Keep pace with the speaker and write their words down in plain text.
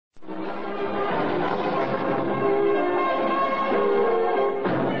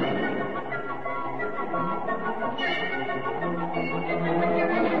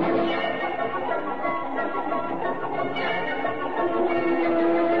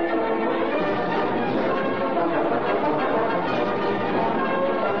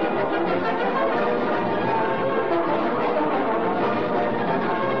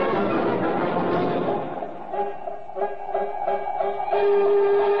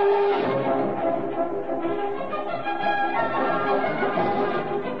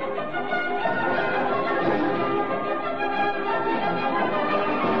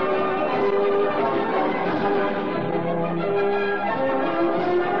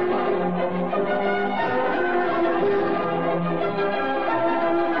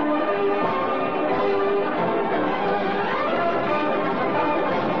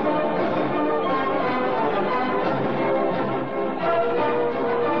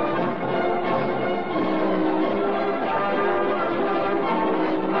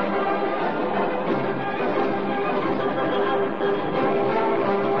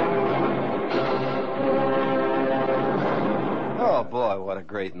boy, what a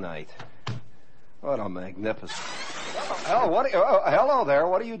great night. What a magnificent... hello there.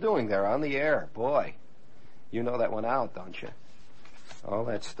 What are you doing there on the air? Boy, you know that went out, don't you? All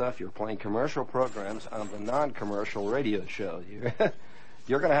that stuff. You're playing commercial programs on the non-commercial radio show.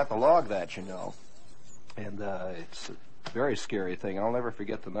 You're going to have to log that, you know. And it's a very scary thing. I'll never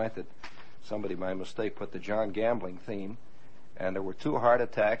forget the night that somebody, by mistake, put the John Gambling theme, and there were 2 heart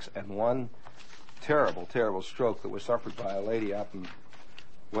attacks and 1 terrible, terrible stroke that was suffered by a lady out in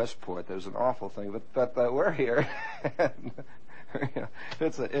Westport. There was an awful thing, but we're here.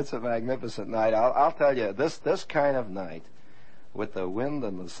 It's a magnificent night. I'll tell you, this kind of night, with the wind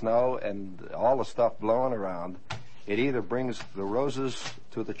and the snow and all the stuff blowing around, it either brings the roses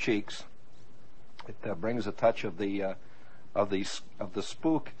to the cheeks, it brings a touch of the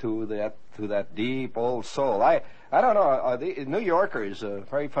spook to that deep old soul. I don't know. The New Yorker is a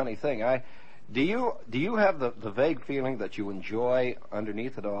very funny thing. Do you have the vague feeling that you enjoy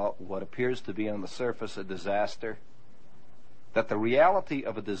underneath it all what appears to be on the surface a disaster? That the reality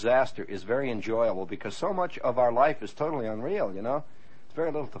of a disaster is very enjoyable because so much of our life is totally unreal, you know? It's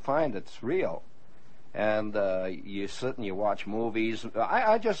very little to find that's real. And you sit and you watch movies.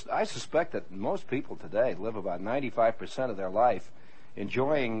 I suspect that most people today live about 95% of their life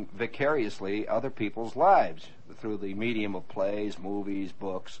enjoying vicariously other people's lives through the medium of plays, movies,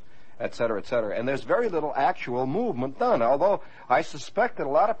 books, et cetera, et cetera. And there's very little actual movement done, although I suspect that a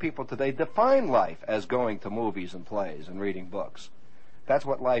lot of people today define life as going to movies and plays and reading books. That's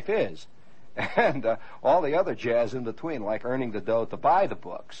what life is. And all the other jazz in between, like earning the dough to buy the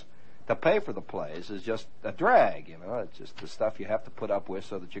books, to pay for the plays, is just a drag, you know. It's just the stuff you have to put up with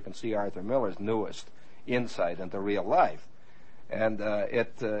so that you can see Arthur Miller's newest insight into real life. And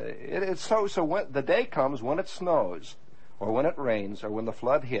it's so when the day comes when it snows, or when it rains, or when the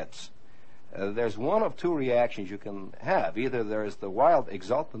flood hits, there's one of 2 reactions you can have. Either there's the wild,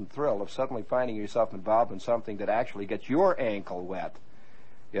 exultant thrill of suddenly finding yourself involved in something that actually gets your ankle wet.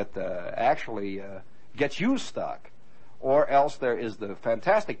 It actually gets you stuck. Or else there is the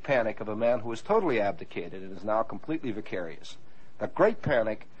fantastic panic of a man who is totally abdicated and is now completely vicarious. A great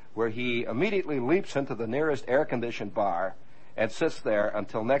panic where he immediately leaps into the nearest air-conditioned bar and sits there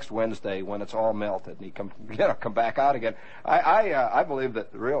until next Wednesday when it's all melted and he come back out again. I believe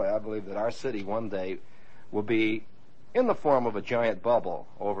that our city one day will be in the form of a giant bubble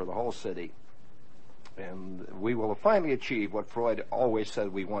over the whole city, and we will have finally achieved what Freud always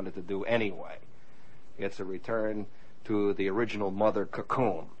said we wanted to do anyway. It's a return to the original mother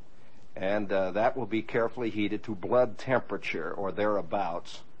cocoon, and that will be carefully heated to blood temperature or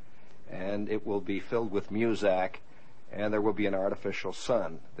thereabouts, and it will be filled with Muzak. And there will be an artificial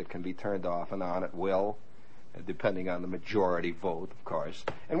sun that can be turned off and on at will, depending on the majority vote, of course.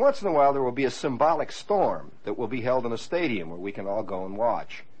 And once in a while there will be a symbolic storm that will be held in a stadium where we can all go and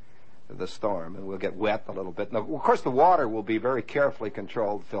watch the storm, and we'll get wet a little bit. Now, of course, the water will be very carefully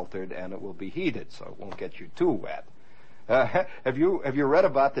controlled, filtered, and it will be heated, so it won't get you too wet. Have you read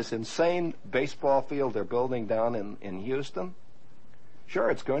about this insane baseball field they're building down in Houston? Sure,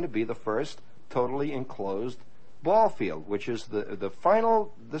 it's going to be the first totally enclosed ball field, which is the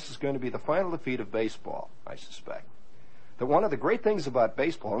final. This is going to be the final defeat of baseball, I suspect. That one of the great things about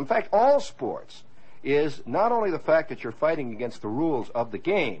baseball, in fact all sports, is not only the fact that you're fighting against the rules of the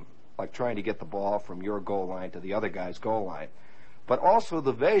game, like trying to get the ball from your goal line to the other guy's goal line, but also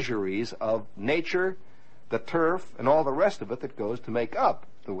the vagaries of nature, the turf, and all the rest of it that goes to make up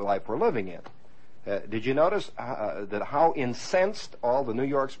the life we're living in. Did you notice that how incensed all the New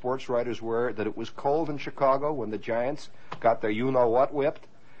York sports writers were that it was cold in Chicago when the Giants got their you-know-what whipped?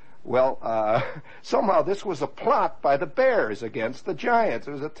 Well, somehow this was a plot by the Bears against the Giants.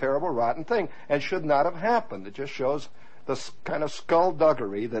 It was a terrible, rotten thing and should not have happened. It just shows the kind of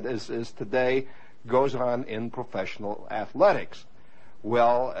skullduggery that is today goes on in professional athletics.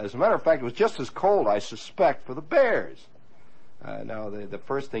 Well, as a matter of fact, it was just as cold, I suspect, for the Bears. Now, the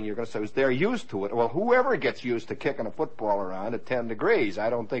first thing you're going to say is they're used to it. Well, whoever gets used to kicking a football around at 10 degrees,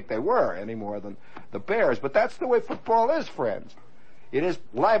 I don't think they were any more than the Bears. But that's the way football is, friends. It is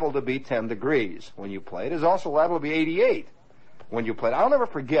liable to be 10 degrees when you play. It is also liable to be 88 when you play. I'll never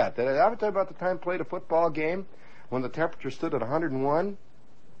forget. Did I ever tell you about the time I played a football game when the temperature stood at 101?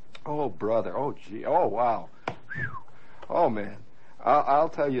 Oh, brother. Oh, gee. Oh, wow. Whew. Oh, man. I'll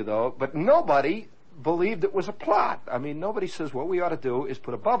tell you, though. But nobody believed it was a plot. I mean, nobody says what we ought to do is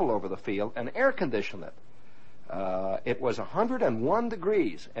put a bubble over the field and air condition it. It was 101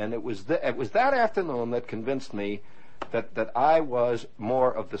 degrees, and it was that afternoon that convinced me that I was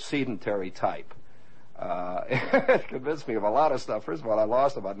more of the sedentary type. It convinced me of a lot of stuff. First of all, I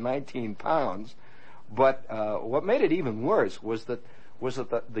lost about 19 pounds, But what made it even worse was that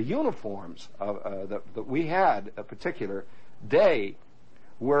the uniforms that we had a particular day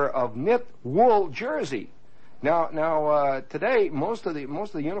were of knit wool jersey. Now today most of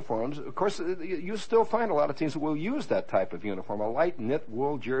the uniforms, of course, you still find a lot of teams that will use that type of uniform. A light knit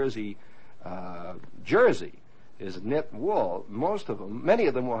wool jersey is knit wool. Many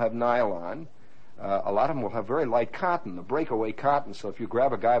of them will have nylon. A lot of them will have very light cotton, the breakaway cotton. So if you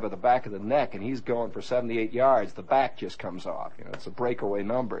grab a guy by the back of the neck and he's going for 78 yards, the back just comes off. You know, it's the breakaway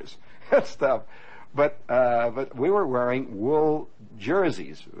numbers and stuff. But we were wearing wool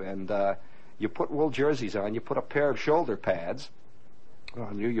jerseys, and you put wool jerseys on. You put a pair of shoulder pads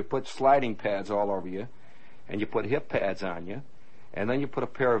on you. You put sliding pads all over you, and you put hip pads on you, and then you put a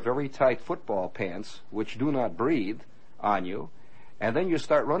pair of very tight football pants, which do not breathe, on you. And then you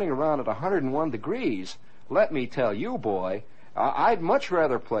start running around at 101 degrees. Let me tell you, boy, I'd much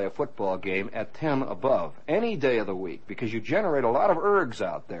rather play a football game at 10 above any day of the week, because you generate a lot of ergs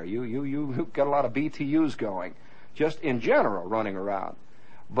out there. You get a lot of BTUs going, just in general, running around.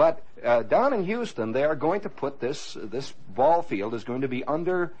 But down in Houston, they are going to put this ball field is going to be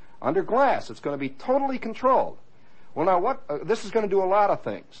under glass. It's going to be totally controlled. Well, now this is going to do a lot of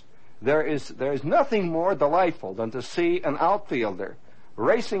things. There is nothing more delightful than to see an outfielder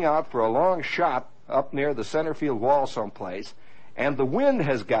racing out for a long shot up near the center field wall someplace, and the wind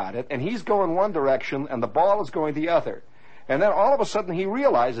has got it, and he's going one direction, and the ball is going the other. And then all of a sudden he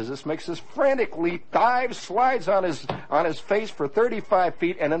realizes this, makes this frantic leap, dives, slides on his face for 35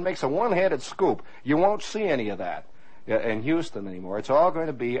 feet, and then makes a one-handed scoop. You won't see any of that in Houston anymore. It's all going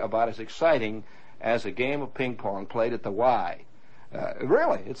to be about as exciting as a game of ping pong played at the Y.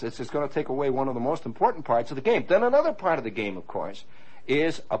 Really, it's going to take away one of the most important parts of the game. Then another part of the game, of course,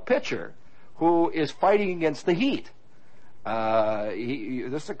 is a pitcher who is fighting against the heat.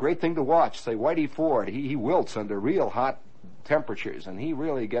 This is a great thing to watch. Say, Whitey Ford, he wilts under real hot temperatures, and he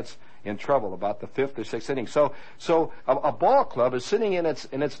really gets in trouble about the fifth or sixth inning. So a ball club is sitting in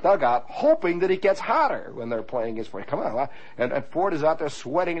its dugout hoping that it gets hotter when they're playing against Ford. Come on, and Ford is out there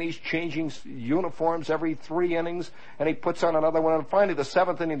sweating, and he's changing uniforms every 3 innings, and he puts on another one, and finally the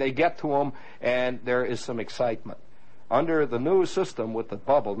 7th inning they get to him, and there is some excitement. Under the new system with the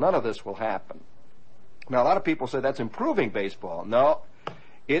bubble, none of this will happen. Now, a lot of people say that's improving baseball. No,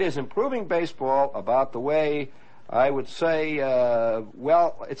 it is improving baseball about the way I would say,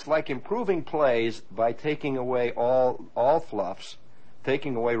 it's like improving plays by taking away all fluffs,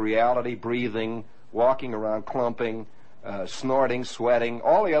 taking away reality, breathing, walking around clumping, snorting, sweating,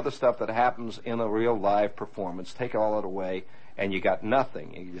 all the other stuff that happens in a real live performance. Take all it away, and you got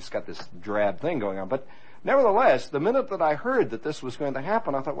nothing. You just got this drab thing going on. But nevertheless, the minute that I heard that this was going to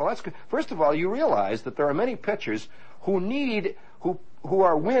happen, I thought, well, that's good. First of all, you realize that there are many pitchers who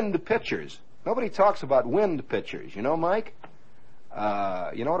are wind pitchers. Nobody talks about wind pitchers. You know, Mike?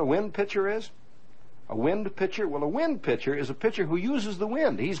 You know what a wind pitcher is? A wind pitcher? Well, a wind pitcher is a pitcher who uses the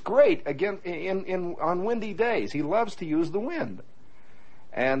wind. He's great on windy days. He loves to use the wind.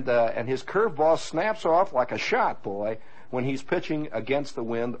 And his curveball snaps off like a shot, boy, when he's pitching against the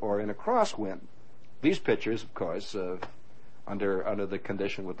wind or in a crosswind. These pitchers, of course, under the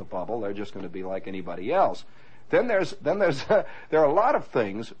condition with the bubble, they're just going to be like anybody else. Then there are a lot of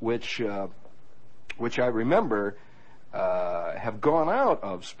things which I remember have gone out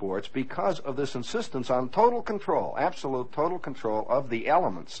of sports because of this insistence on total control, absolute total control of the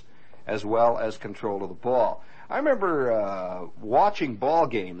elements, as well as control of the ball. I remember watching ball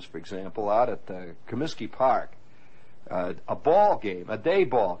games, for example, out at Comiskey Park, a day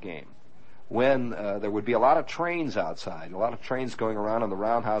ball game, when there would be a lot of trains outside, a lot of trains going around on the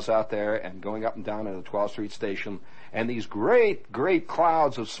roundhouse out there and going up and down to the 12th Street Station, and these great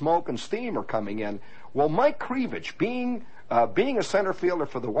clouds of smoke and steam are coming in. Well, Mike Krivich, being a center fielder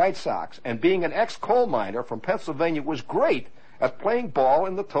for the White Sox and being an ex-coal miner from Pennsylvania, was great at playing ball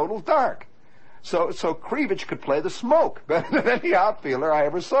in the total dark. So Krivich could play the smoke better than any outfielder I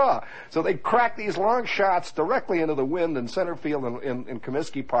ever saw. So they'd crack these long shots directly into the wind in center field in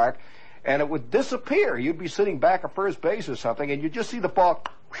Comiskey Park, and it would disappear. You'd be sitting back at first base or something, and you'd just see the ball,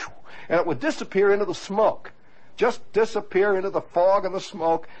 and it would disappear into the smoke. Just disappear into the fog and the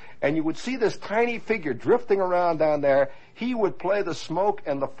smoke, and you would see this tiny figure drifting around down there. He would play the smoke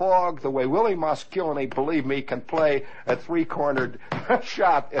and the fog the way Willie Moscone, believe me, can play a three-cornered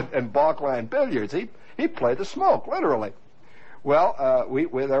shot in balk-line billiards. He'd play the smoke, literally. Well,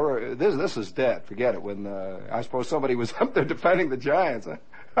 this is dead. Forget it. When I suppose somebody was up there defending the Giants.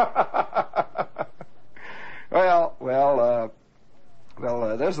 Well,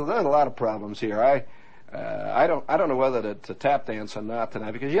 there's a lot of problems here. I don't know whether to tap dance or not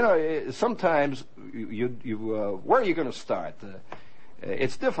tonight, because sometimes where are you going to start?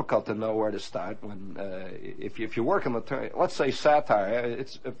 It's difficult to know where to start when if you work in let's say satire.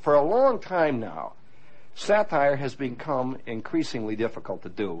 It's for a long time now. Satire has become increasingly difficult to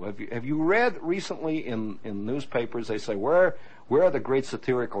do. Have you read recently in newspapers? They say where are the great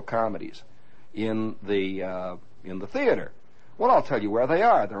satirical comedies in the theater? Well, I'll tell you where they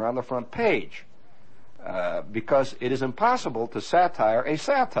are. They're on the front page. Because it is impossible to satire a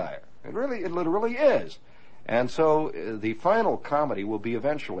satire. It literally is. And so the final comedy will be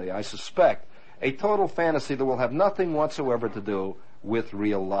eventually, I suspect, a total fantasy that will have nothing whatsoever to do with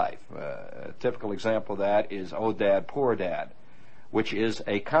real life. A typical example of that is Oh Dad, Poor Dad, which is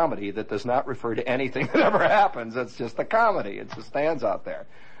a comedy that does not refer to anything that ever happens. It's just a comedy. It just stands out there.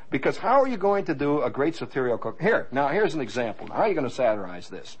 Because how are you going to do a great satirical... Here's an example. How are you going to satirize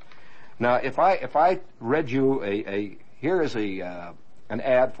this? Now, if I read you here is an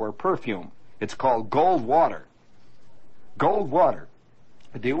ad for a perfume. It's called Gold Water. Gold Water.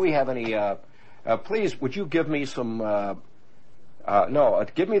 Do we have any? Please, would you give me some?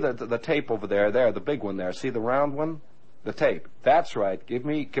 Give me the tape over there. There, the big one there. See the round one? The tape. That's right. Give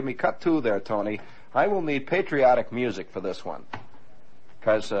me cut 2 there, Tony. I will need patriotic music for this one.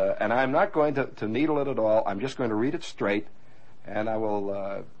 And I'm not going to needle it at all. I'm just going to read it straight. And I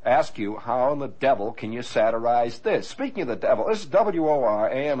will ask you, how in the devil can you satirize this? Speaking of the devil, this is WOR,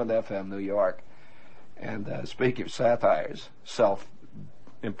 AM and FM, New York. And speaking of satires,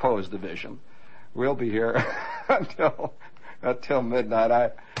 self-imposed division, we'll be here until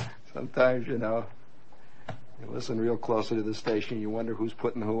midnight. Sometimes, you listen real closely to the station, you wonder who's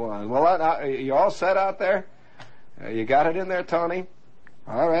putting who on. Well, you all set out there? You got it in there, Tony?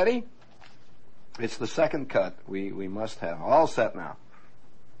 All ready? It's the second cut we must have. All set now.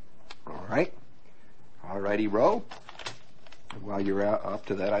 All right. All righty, row. While you're up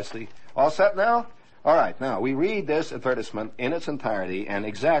to that, I see. All set now? All right. Now, we read this advertisement in its entirety and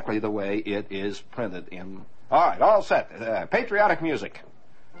exactly the way it is printed in. All right, all set. Patriotic music.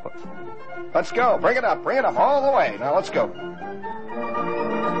 Let's go. Bring it up all the way. Now, let's go.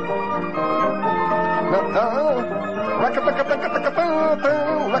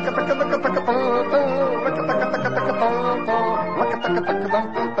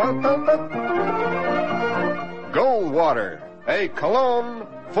 Gold Water, a cologne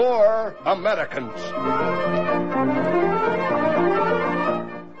for Americans.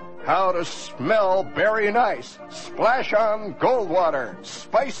 How to smell very nice. Splash on Gold Water.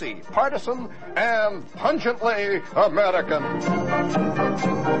 Spicy, partisan, and pungently American.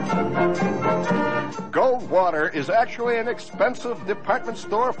 Gold Water is actually an expensive department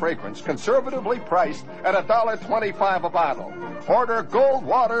store fragrance, conservatively priced at $1.25 a bottle. Order Gold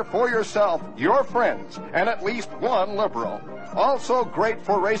Water for yourself, your friends, and at least one liberal. Also great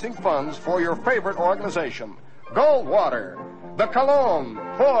for raising funds for your favorite organization. Gold Water, the cologne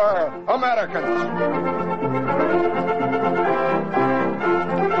for Americans.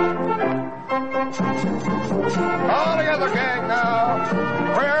 All together, gang, now.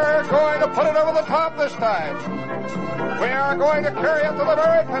 We're going to put it over the top this time. We are going to carry it to the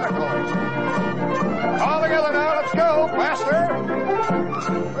very pinnacle. All together now, let's go, faster.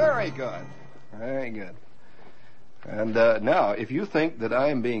 Very good. Very good. And now, if you think that I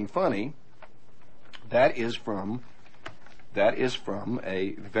am being funny, that is from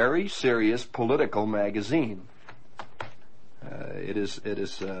a very serious political magazine. It is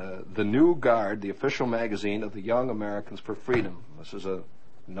the New Guard, the official magazine of the Young Americans for Freedom. This is a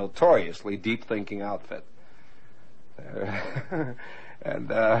notoriously deep-thinking outfit.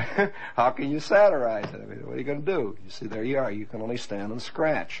 And how can you satirize it? I mean, what are you going to do? You see, there you are. You can only stand and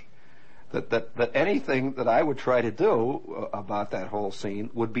scratch. That anything that I would try to do about that whole scene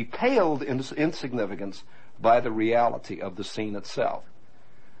would be paled in insignificance by the reality of the scene itself.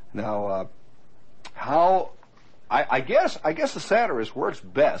 Now, I guess the satirist works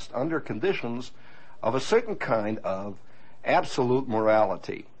best under conditions of a certain kind of absolute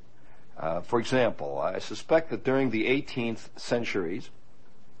morality. For example, I suspect that during the 18th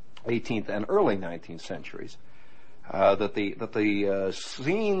and early 19th centuries, that the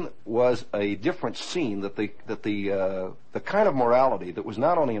scene was a different scene. That the kind of morality that was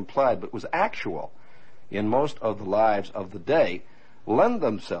not only implied but was actual in most of the lives of the day lend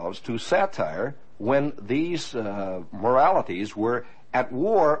themselves to satire when these moralities were at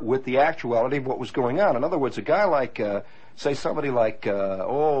war with the actuality of what was going on. In other words, a guy like, say, somebody like,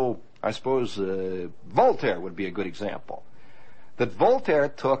 I suppose Voltaire would be a good example. That Voltaire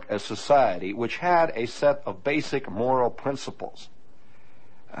took a society which had a set of basic moral principles.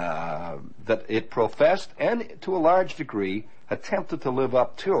 that it professed and, to a large degree, attempted to live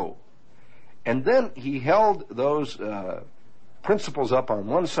up to. And then he held those principles up on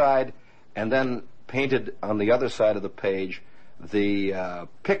one side and then painted on the other side of the page the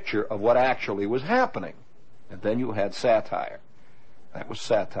picture of what actually was happening. And then you had satire. That was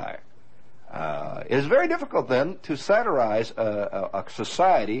satire. It is very difficult then to satirize a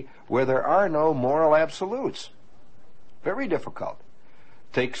society where there are no moral absolutes. Very difficult.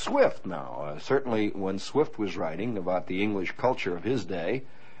 Take Swift now. Certainly when Swift was writing about the English culture of his day,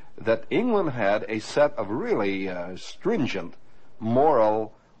 that England had a set of really stringent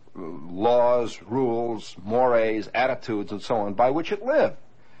moral laws, rules, mores, attitudes, and so on, by which it lived.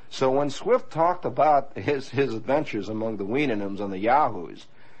 So when Swift talked about his adventures among the Weeninghams and the Yahoos,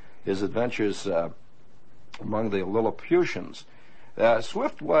 his adventures among the Lilliputians,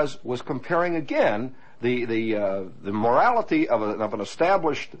 Swift was comparing again the morality of an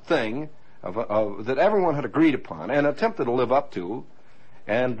established thing that everyone had agreed upon and attempted to live up to,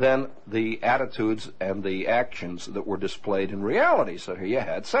 and then the attitudes and the actions that were displayed in reality. So here you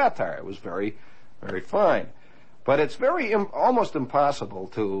had satire. It was very, very fine. But it's almost impossible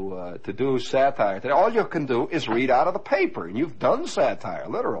to do satire. All you can do is read out of the paper, and you've done satire,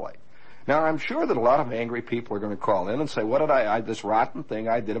 literally. Now, I'm sure that a lot of angry people are going to call in and say, what did this rotten thing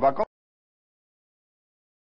I did about